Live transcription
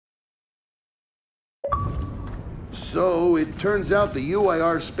So, it turns out the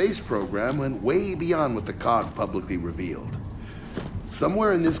UIR space program went way beyond what the COG publicly revealed.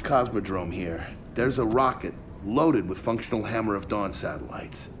 Somewhere in this cosmodrome here, there's a rocket loaded with functional Hammer of Dawn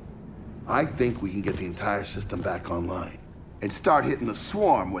satellites. I think we can get the entire system back online and start hitting the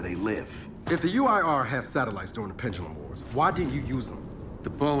swarm where they live. If the UIR has satellites during the Pendulum Wars, why didn't you use them? The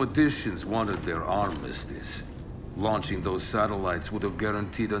politicians wanted their armistice. Launching those satellites would have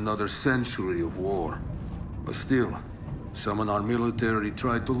guaranteed another century of war. But still, some in our military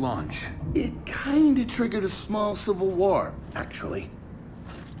tried to launch. It kinda triggered a small civil war, actually.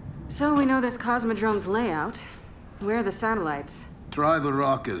 So we know this Cosmodrome's layout. Where are the satellites? Try the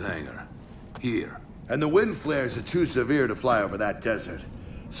rocket hangar. Here. And the wind flares are too severe to fly over that desert.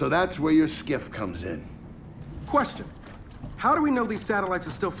 So that's where your skiff comes in. Question. How do we know these satellites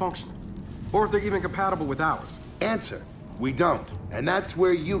are still functional? Or if they're even compatible with ours? Answer. We don't. And that's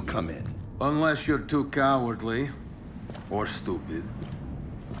where you come in. Unless you're too cowardly. Or stupid.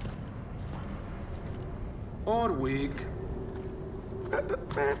 Or weak.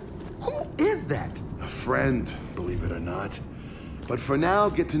 Man, who is that? A friend, believe it or not. But for now,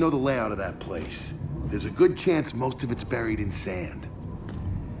 get to know the layout of that place. There's a good chance most of it's buried in sand.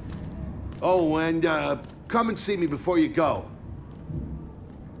 Oh, and come and see me before you go.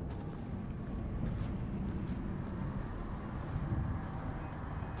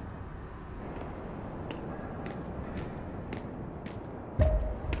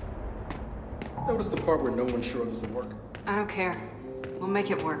 Notice the part where no one's sure this will work? I don't care. We'll make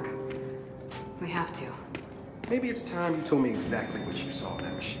it work. We have to. Maybe it's time you told me exactly what you saw in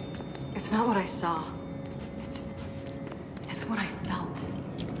that machine. It's not what I saw. It's what I felt.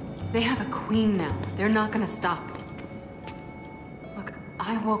 They have a queen now. They're not gonna stop. Look,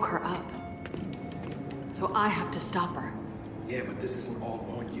 I woke her up. So I have to stop her. Yeah, but this isn't all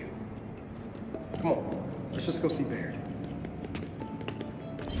on you. Come on, let's just go see Baird.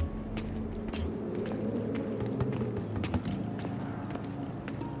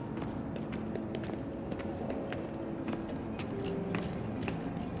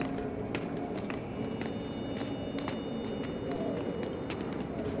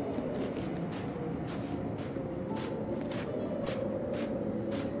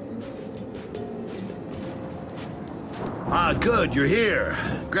 Ah, good, you're here.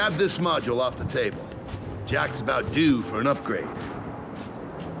 Grab this module off the table. Jack's about due for an upgrade.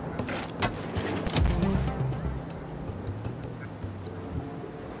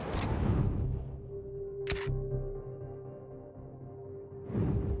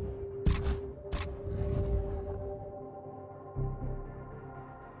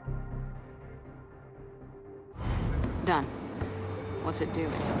 Done. What's it do?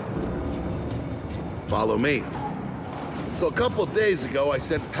 Follow me. So a couple days ago, I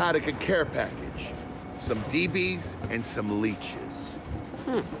sent Paddock a care package. Some DBs and some leeches.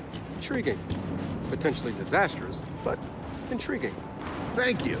 Intriguing. Potentially disastrous, but intriguing.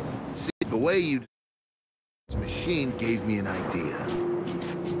 Thank you. See, the way you... This machine gave me an idea.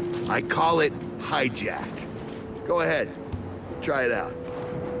 I call it Hijack. Go ahead. Try it out.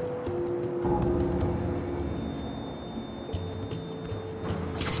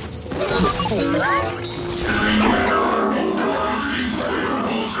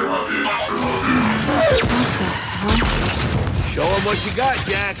 Show him what you got,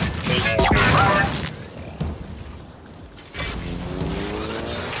 Jack.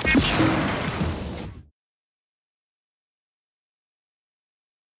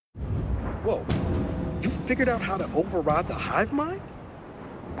 Whoa. You figured out how to override the hive mind?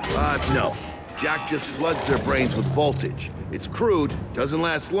 No. Jack just floods their brains with voltage. It's crude, doesn't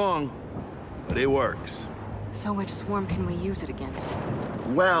last long, but it works. So which swarm can we use it against?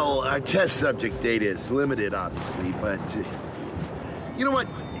 Well, our test subject data is limited, obviously, but... you know what?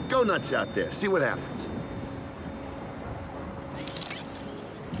 Go nuts out there. See what happens.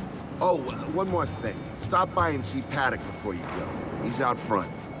 Oh, one more thing. Stop by and see Paddock before you go. He's out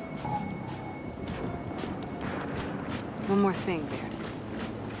front. One more thing, Baird.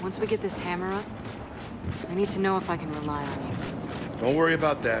 Once we get this hammer up, I need to know if I can rely on you. Don't worry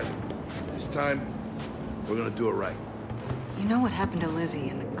about that. This time, we're gonna do it right. You know what happened to Lizzie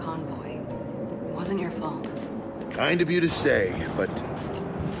in the convoy. It wasn't your fault. Kind of you to say, but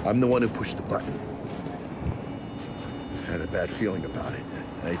I'm the one who pushed the button. Had a bad feeling about it.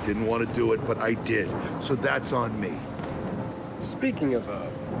 I didn't want to do it, but I did. So that's on me. Speaking of,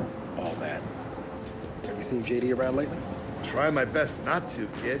 all that, have you seen JD around lately? Try my best not to,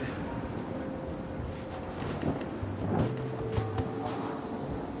 kid.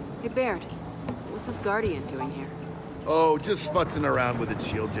 Hey, Baird. What's this Guardian doing here? Oh, just futzing around with its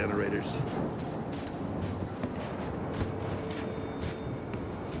shield generators.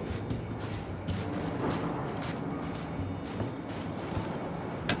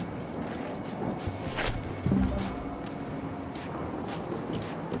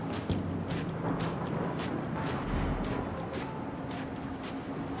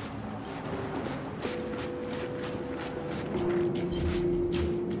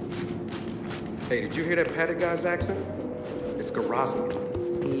 Hey, did you hear that Paddock guy's accent? It's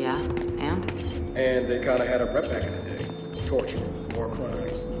Garosnian. Yeah, and? And they kind of had a rep back in the day. Torture, war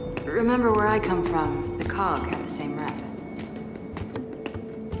crimes. Remember where I come from, the COG had the same rep.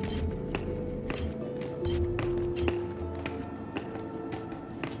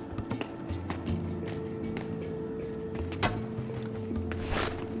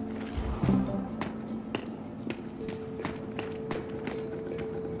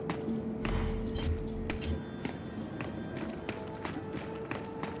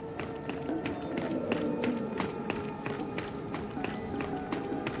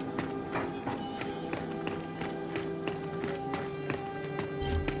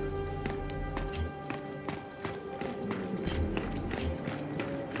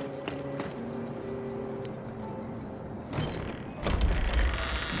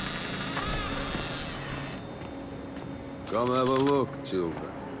 Come have a look,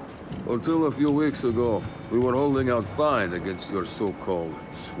 children. Until a few weeks ago, we were holding out fine against your so-called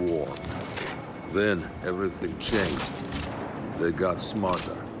swarm. Then, everything changed. They got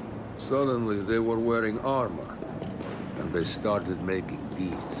smarter. Suddenly, they were wearing armor. And they started making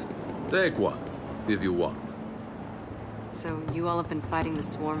deals. Take one, if you want. So you all have been fighting the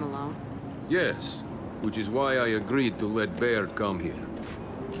swarm alone? Yes, which is why I agreed to let Baird come here.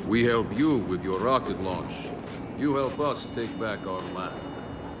 We help you with your rocket launch. You help us take back our land.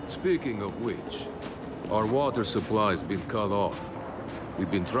 Speaking of which, our water supply's been cut off.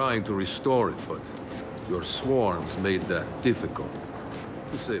 We've been trying to restore it, but your swarms made that difficult,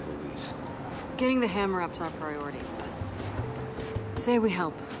 to say the least. Getting the hammer up's our priority, but... Say we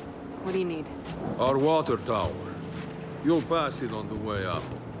help. What do you need? Our water tower. You'll pass it on the way up.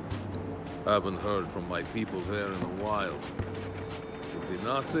 Haven't heard from my people there in a while. Could be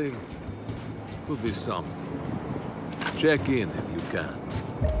nothing. Could be something. Check in if you can.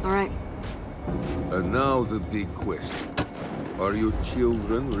 All right. And now the big question. Are you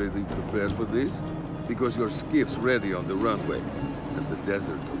children really prepared for this? Because your skiff's ready on the runway, and the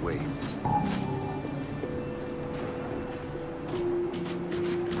desert awaits.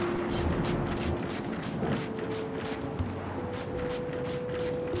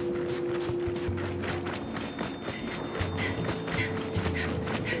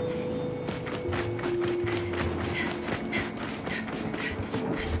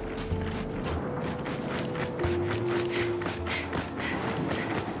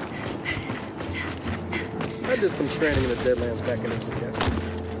 I did some training in the Deadlands back in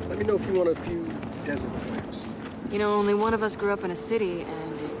MCS. Let me know if you want a few desert players. You know, only one of us grew up in a city,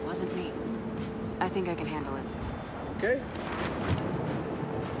 and it wasn't me. I think I can handle it. Okay?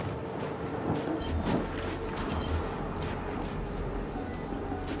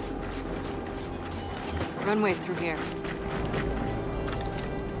 Runway's through here.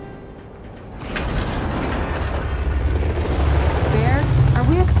 Baird, are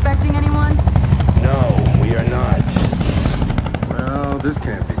we expecting anyone? No, we are not. Well, this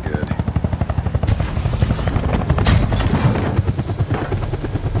can't be good.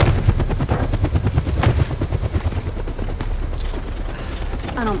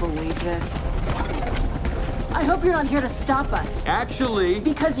 I don't believe this. I hope you're not here to stop us. Actually,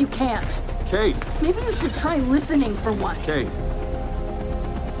 Because you can't. Kate, Maybe you should try listening for once. Kate.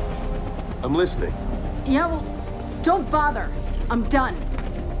 I'm listening. Yeah, well, don't bother. I'm done.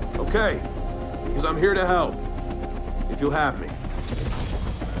 Okay. Because I'm here to help. If you'll have me.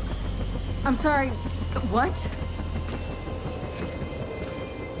 I'm sorry. What?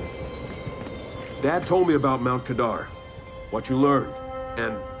 Dad told me about Mount Kadar. What you learned.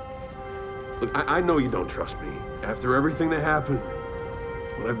 And... Look, I know you don't trust me. After everything that happened,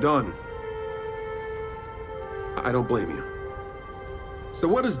 what I've done, I don't blame you. So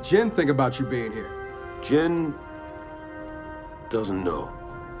what does Jin think about you being here? Jin doesn't know.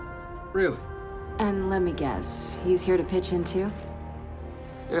 Really? And let me guess, he's here to pitch in too?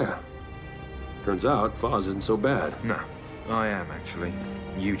 Yeah. Turns out Foz isn't so bad. No, I am actually.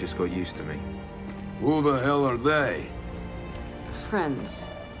 You just got used to me. Who the hell are they? Friends.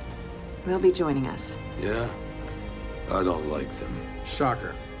 They'll be joining us. Yeah? I don't like them.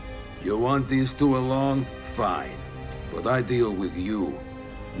 Shocker. You want these two along? Fine. But I deal with you,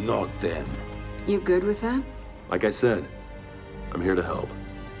 not them. You good with that? Like I said, I'm here to help.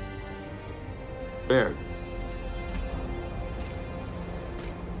 Baird.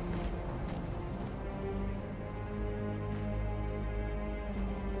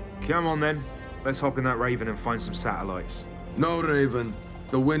 Come on then. Let's hop in that Raven and find some satellites. No, Raven.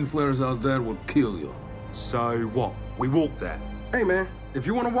 The wind flares out there will kill you. So what? We walk there. Hey, man, if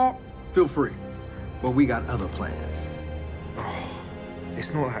you want to walk, feel free. But we got other plans.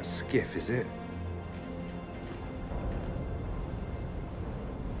 It's not that skiff, is it?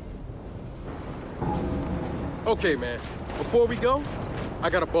 Okay, man. Before we go, I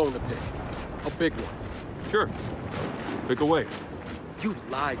got a bone to pick. A big one. Sure. Pick away. You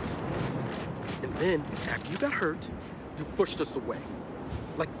lied to me. And then, after you got hurt, you pushed us away.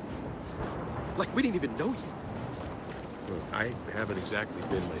 Like we didn't even know you. Look, I haven't exactly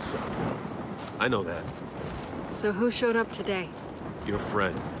been myself. I know that. So who showed up today? Your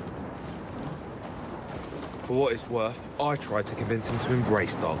friend. For what it's worth, I tried to convince him to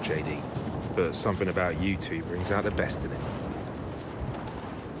embrace Dark JD. But something about you two brings out the best in him.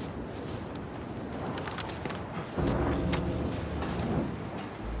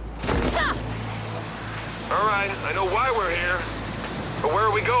 All right, I know why we're here. But where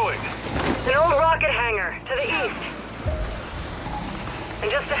are we going? An old rocket hangar, to the east.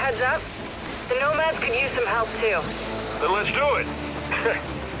 And just a heads up, the Nomads could use some help too. Then let's do it.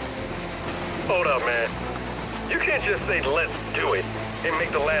 Hold up, man. You can't just say, let's do it, and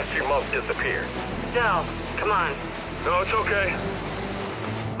make the last few months disappear. Del, come on. No, it's okay.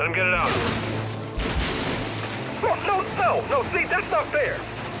 Let him get it out. No, see, that's not fair.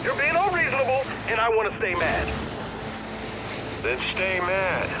 You're being unreasonable, and I want to stay mad. Then stay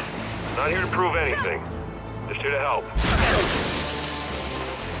mad. Not here to prove anything. Just here to help.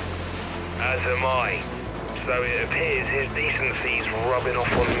 As am I. So it appears his decency's rubbing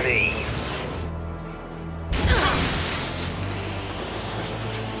off on me.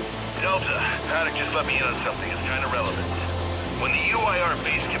 Delta, Paddock just let me in on something that's kind of relevant. When the UIR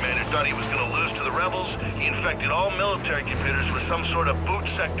base commander thought he was going to lose to the rebels, he infected all military computers with some sort of boot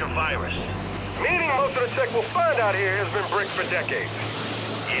sector virus. Meaning most of the tech we'll find out here has been bricked for decades.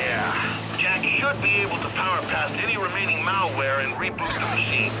 Yeah. Jack should be able to power past any remaining malware and reboot the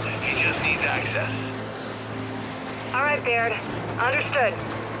machine. He just needs access. All right, Baird. Understood.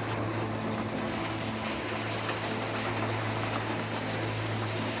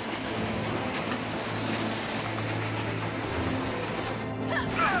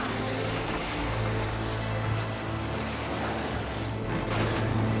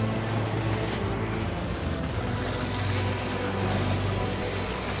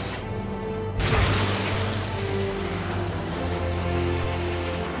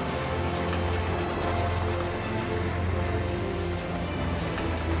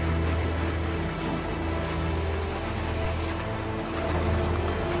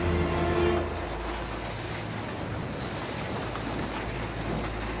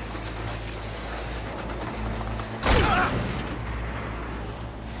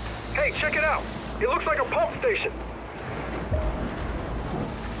 Hey, check it out. It looks like a pump station.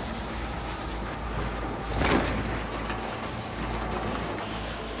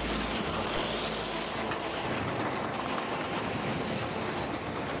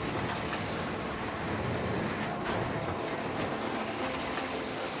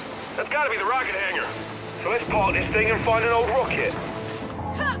 That's gotta be the rocket hangar. So let's park this thing and find an old rocket.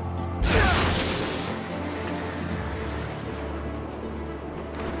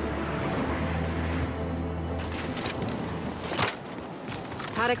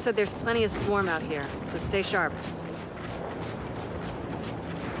 Paddock said there's plenty of swarm out here, so stay sharp.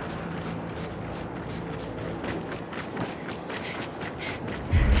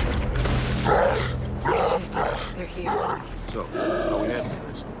 Shit, they're here. So, how we handling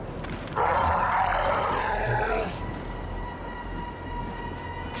this?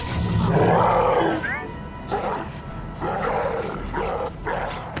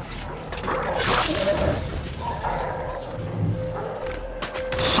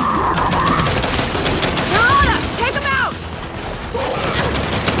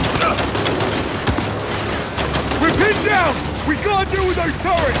 We can't deal with those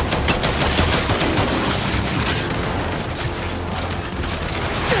turrets!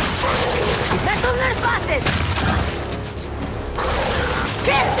 ¡Estos son bases!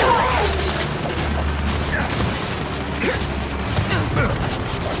 ¡Get to it!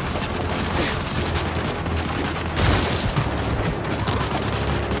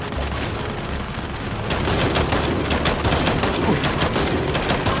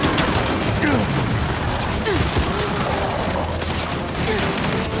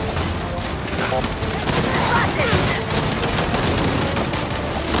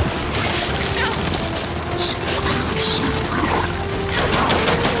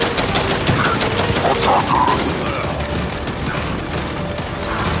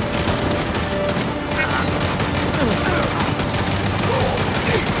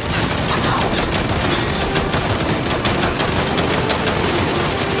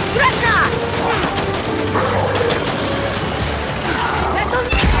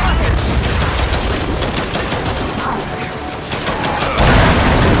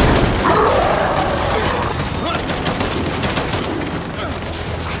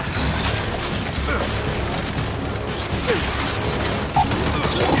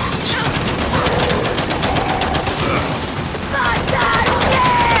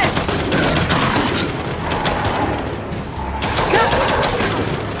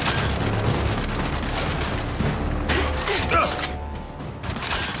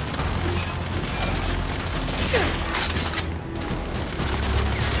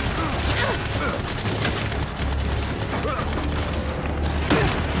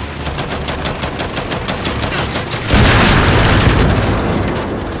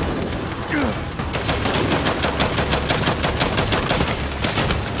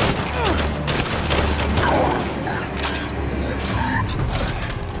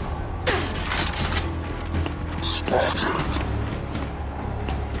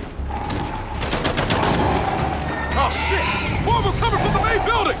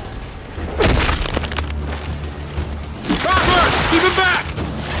 Keep him back!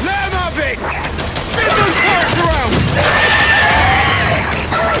 Let him have it! Spin those parts around!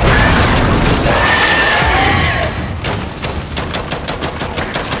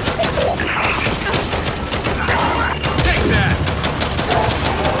 Take that!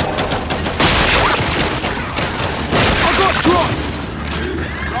 I got dropped!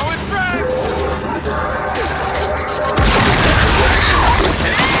 Throw it back!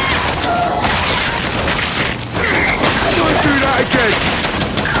 Don't do that again!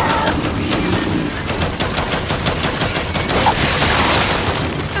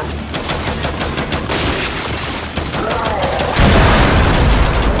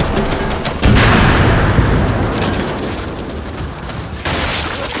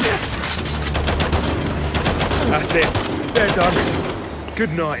 That's it. They're done.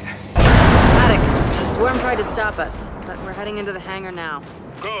 Good night. Paddock, the swarm tried to stop us, but we're heading into the hangar now.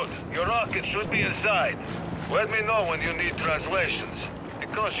 Good. Your rocket should be inside. Let me know when you need translations,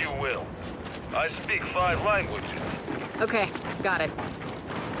 because you will. I speak 5 languages. Okay, got it.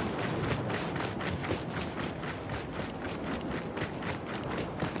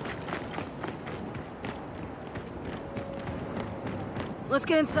 Let's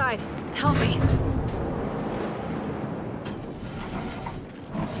get inside. Help me.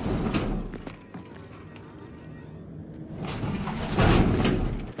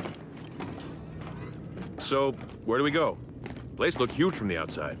 So, where do we go? Place looked huge from the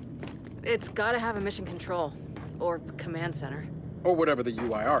outside. It's gotta have a mission control. Or command center. Or whatever the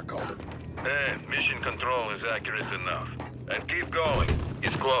UIR called it. Mission control is accurate enough. And keep going.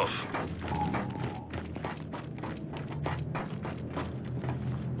 It's close.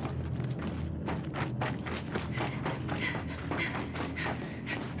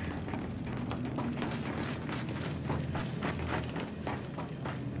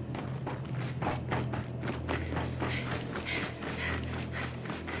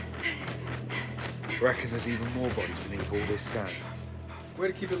 Reckon there's even more bodies beneath all this sand. Way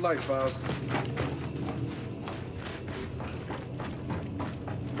to keep it light, Files.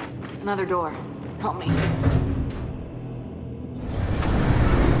 Another door. Help me.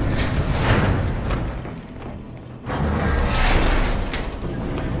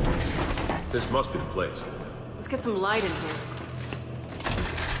 This must be the place. Let's get some light in here.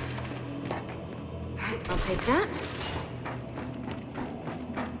 Alright, I'll take that.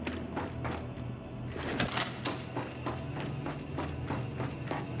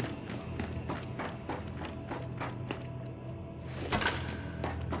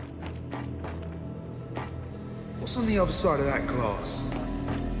 What's on the other side of that glass?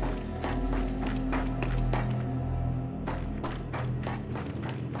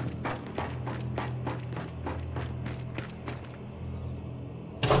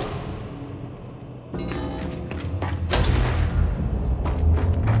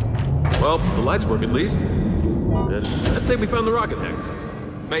 Well, the lights work at least. And I'd say we found the rocket hangar.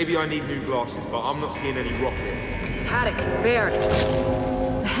 Maybe I need new glasses, but I'm not seeing any rocket. Paddock, Baird.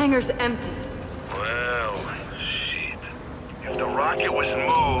 The hangar's empty. Well, shit. If the rocket was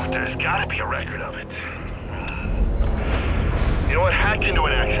moved, there's gotta be a record of it. You know what? Hack into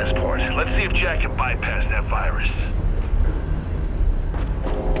an access port. Let's see if Jack can bypass that virus.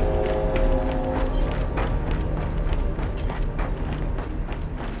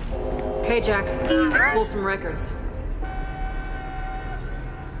 Okay, Jack. Let's pull some records.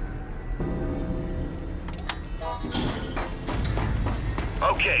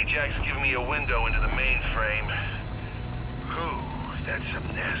 Okay, Jack's giving me a window into the mainframe. Whew, that's some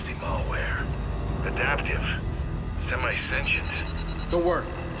nasty malware. Adaptive. Semi-sentient. Don't worry,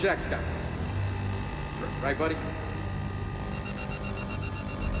 Jack's got this. Right, buddy?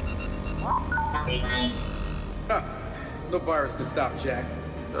 Huh. No virus can stop Jack.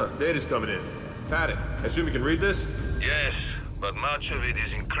 Data's coming in. Paddock, I assume you can read this? Yes, but much of it is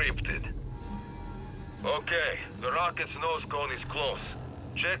encrypted. Okay, the rocket's nose cone is close.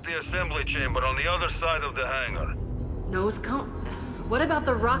 Check the assembly chamber on the other side of the hangar. Nose cone? What about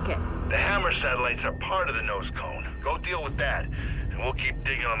the rocket? The Hammer satellites are part of the nose cone. Go deal with that, and we'll keep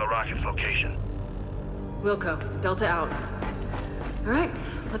digging on the rocket's location. Wilco, Delta out. All right,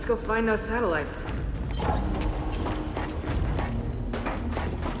 let's go find those satellites.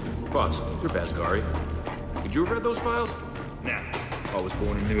 Boss, you're Pascari. Did you have read those files? Nah. I was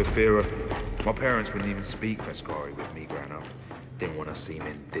born in New Ephyra. My parents wouldn't even speak Fescari with me growing up. Didn't want to seem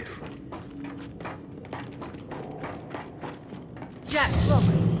indifferent. Jack, look.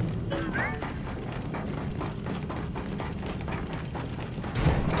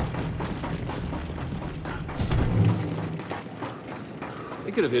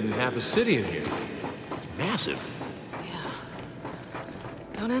 They could have hidden half a city in here. It's massive. Yeah.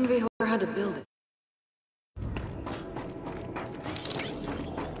 Don't envy whoever had to build it.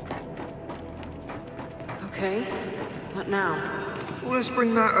 Okay, what now? Well, let's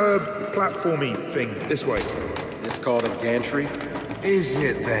bring that, platformy thing this way. It's called a gantry. Is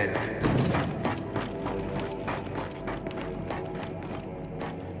it then?